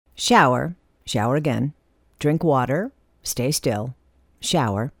Shower, shower again, drink water, stay still,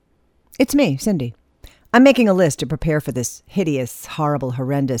 shower. It's me, Cindy. I'm making a list to prepare for this hideous, horrible,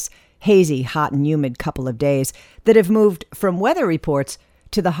 horrendous, hazy, hot and humid couple of days that have moved from weather reports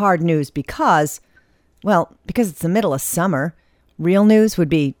to the hard news because it's the middle of summer. Real news would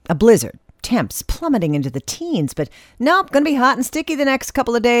be a blizzard, temps plummeting into the teens, but nope, gonna be hot and sticky the next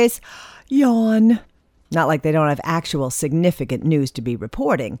couple of days. Yawn. Not like they don't have actual significant news to be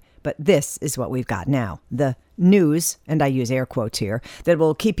reporting, but this is what we've got now. The news, and I use air quotes here, that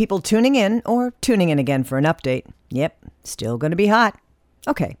will keep people tuning in or tuning in again for an update. Yep, still going to be hot.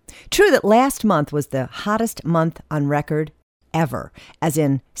 Okay, true that last month was the hottest month on record ever, as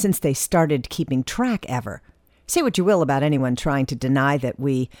in since they started keeping track ever. Say what you will about anyone trying to deny that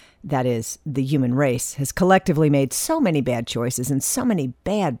we, that is, the human race, has collectively made so many bad choices and so many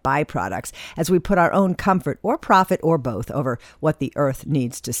bad byproducts as we put our own comfort or profit or both over what the earth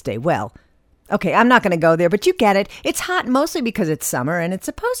needs to stay well. Okay, I'm not going to go there, but you get it. It's hot mostly because it's summer and it's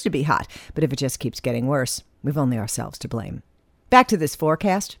supposed to be hot. But if it just keeps getting worse, we've only ourselves to blame. Back to this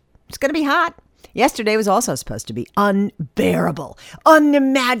forecast. It's going to be hot. Yesterday was also supposed to be unbearable,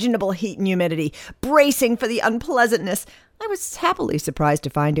 unimaginable heat and humidity, bracing for the unpleasantness. I was happily surprised to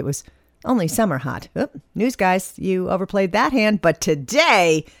find it was only summer hot. Oop, news guys, you overplayed that hand. But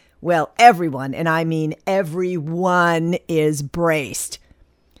today, well, everyone, and I mean everyone, is braced.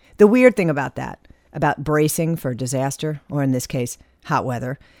 The weird thing about that, about bracing for disaster, or in this case, hot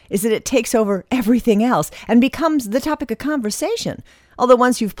weather, is that it takes over everything else and becomes the topic of conversation. Although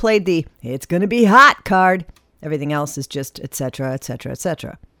once you've played the "it's going to be hot" card, everything else is just et cetera, et cetera, et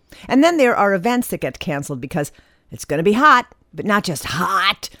cetera. And then there are events that get canceled because it's going to be hot, but not just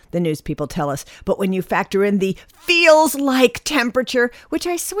hot, the news people tell us, but when you factor in the feels like temperature, which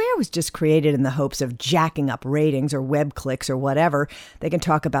I swear was just created in the hopes of jacking up ratings or web clicks or whatever, they can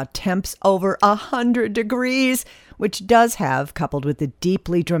talk about temps over 100 degrees, which does have, coupled with the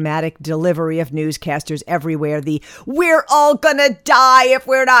deeply dramatic delivery of newscasters everywhere, the "we're all gonna die if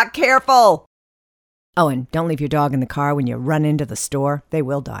we're not careful." Oh, and don't leave your dog in the car when you run into the store. They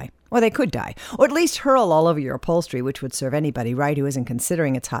will die. Or they could die. Or at least hurl all over your upholstery, which would serve anybody right who isn't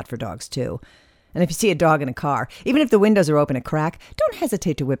considering it's hot for dogs, too. And if you see a dog in a car, even if the windows are open a crack, don't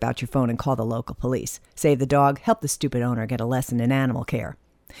hesitate to whip out your phone and call the local police. Save the dog, help the stupid owner get a lesson in animal care.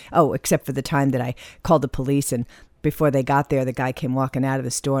 Oh, except for the time that I called the police and before they got there, the guy came walking out of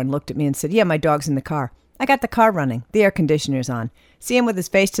the store and looked at me and said, "Yeah, my dog's in the car. I got the car running. The air conditioner's on. See him with his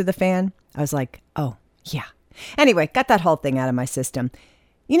face to the fan?" I was like, oh, yeah. Anyway, got that whole thing out of my system.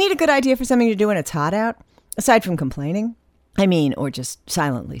 You need a good idea for something to do when it's hot out? Aside from complaining? Or just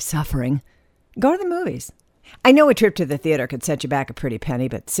silently suffering. Go to the movies. I know a trip to the theater could set you back a pretty penny,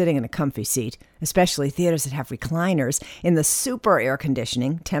 but sitting in a comfy seat, especially theaters that have recliners, in the super air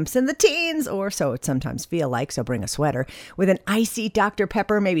conditioning, temps in the teens, or so it sometimes feel like, so bring a sweater, with an icy Dr.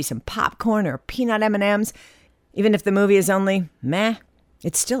 Pepper, maybe some popcorn or peanut M&Ms. Even if the movie is only meh,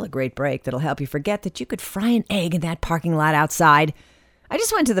 it's still a great break that'll help you forget that you could fry an egg in that parking lot outside. I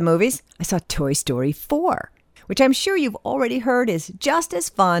just went to the movies. I saw Toy Story 4. Which I'm sure you've already heard is just as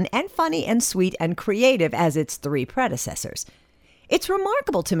fun and funny and sweet and creative as its three predecessors. It's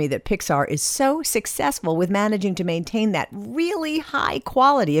remarkable to me that Pixar is so successful with managing to maintain that really high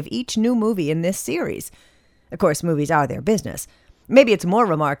quality of each new movie in this series. Of course, movies are their business. Maybe it's more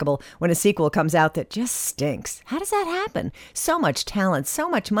remarkable when a sequel comes out that just stinks. How does that happen? So much talent, so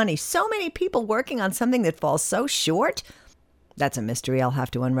much money, so many people working on something that falls so short? That's a mystery I'll have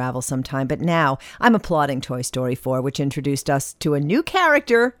to unravel sometime, but now I'm applauding Toy Story 4, which introduced us to a new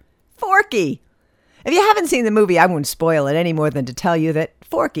character, Forky. If you haven't seen the movie, I won't spoil it any more than to tell you that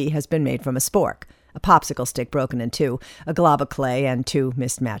Forky has been made from a spork, a popsicle stick broken in two, a glob of clay, and two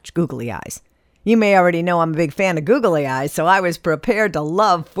mismatched googly eyes. You may already know I'm a big fan of googly eyes, so I was prepared to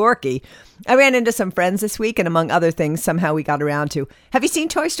love Forky. I ran into some friends this week, and among other things, somehow we got around to, "Have you seen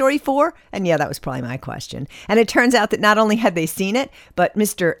Toy Story 4? And yeah, that was probably my question. And it turns out that not only had they seen it, but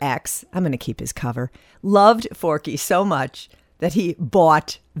Mr. X, I'm going to keep his cover, loved Forky so much that he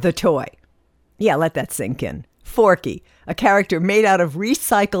bought the toy. Yeah, let that sink in. Forky, a character made out of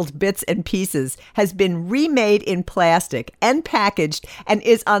recycled bits and pieces, has been remade in plastic and packaged and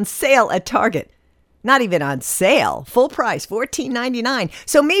is on sale at Target. Not even on sale. Full price, $14.99.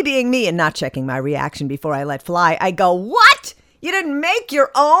 So me being me and not checking my reaction before I let fly, I go, "What? You didn't make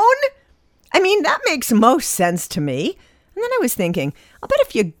your own?" That makes most sense to me. And then I was thinking, I'll bet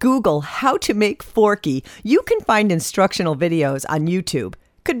if you Google how to make Forky, you can find instructional videos on YouTube.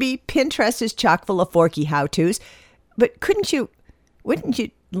 Could be Pinterest is chock full of Forky how-tos. But wouldn't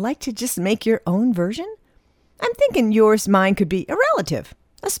you like to just make your own version? I'm thinking mine could be a relative.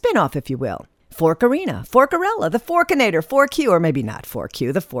 A spin-off, if you will. Forkarina, Forkarella, the Forkinator, Fork-U, or maybe not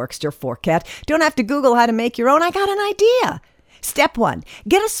Fork-U, the Forkster, Forkcat. Don't have to Google how to make your own. I got an idea. Step 1,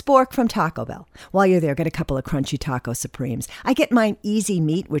 get a spork from Taco Bell. While you're there, get a couple of crunchy Taco Supremes. I get mine Easy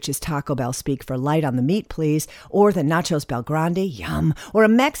Meat, which is Taco Bell speak for light on the meat, please, or the Nachos Bel Grande, yum, or a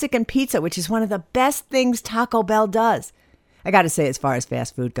Mexican pizza, which is one of the best things Taco Bell does. I got to say, as far as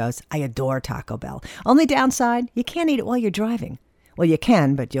fast food goes, I adore Taco Bell. Only downside, you can't eat it while you're driving. Well, you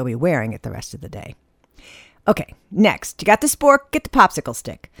can, but you'll be wearing it the rest of the day. Okay, next, you got the spork, get the popsicle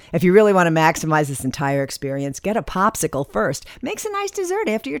stick. If you really want to maximize this entire experience, get a popsicle first. Makes a nice dessert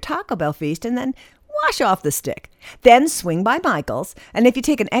after your Taco Bell feast, and then wash off the stick. Then swing by Michael's, and if you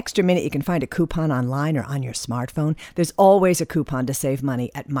take an extra minute, you can find a coupon online or on your smartphone. There's always a coupon to save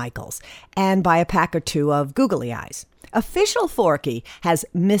money at Michael's. And buy a pack or two of Googly Eyes. Official Forky has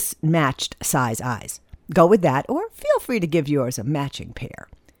mismatched size eyes. Go with that, or feel free to give yours a matching pair.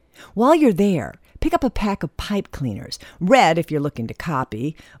 While you're there, pick up a pack of pipe cleaners, red if you're looking to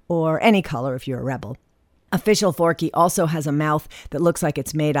copy, or any color if you're a rebel. Official Forky also has a mouth that looks like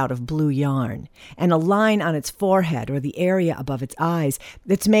it's made out of blue yarn, and a line on its forehead or the area above its eyes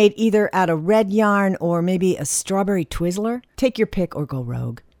that's made either out of red yarn or maybe a strawberry Twizzler. Take your pick or go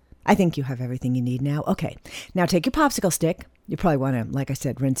rogue. I think you have everything you need now. Okay, now take your popsicle stick. You probably want to, like I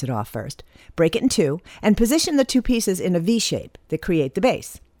said, rinse it off first. Break it in two and position the two pieces in a V shape that create the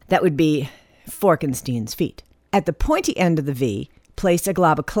base. That would be Forkenstein's feet. At the pointy end of the V, place a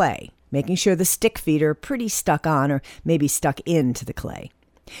glob of clay, making sure the stick feet are pretty stuck on or maybe stuck into the clay.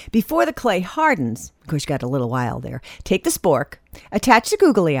 Before the clay hardens, of course you got a little while there, take the spork, attach the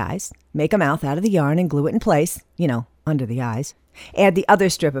googly eyes, make a mouth out of the yarn and glue it in place, under the eyes. Add the other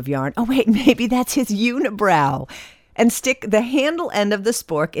strip of yarn. Oh, wait, maybe that's his unibrow. And stick the handle end of the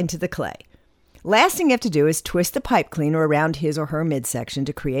spork into the clay. Last thing you have to do is twist the pipe cleaner around his or her midsection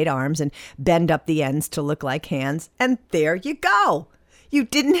to create arms and bend up the ends to look like hands. And there you go. You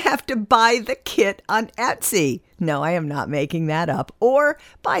didn't have to buy the kit on Etsy. No, I am not making that up. Or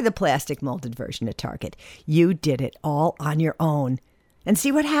buy the plastic molded version at Target. You did it all on your own. And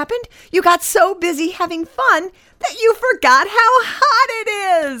see what happened? You got so busy having fun that you forgot how hot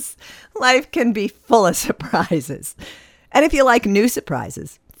it is. Life can be full of surprises. And if you like new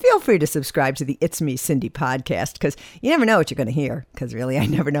surprises, feel free to subscribe to the It's Me, Cindy podcast, because you never know what you're going to hear. Because really, I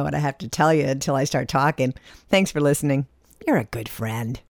never know what I have to tell you until I start talking. Thanks for listening. You're a good friend.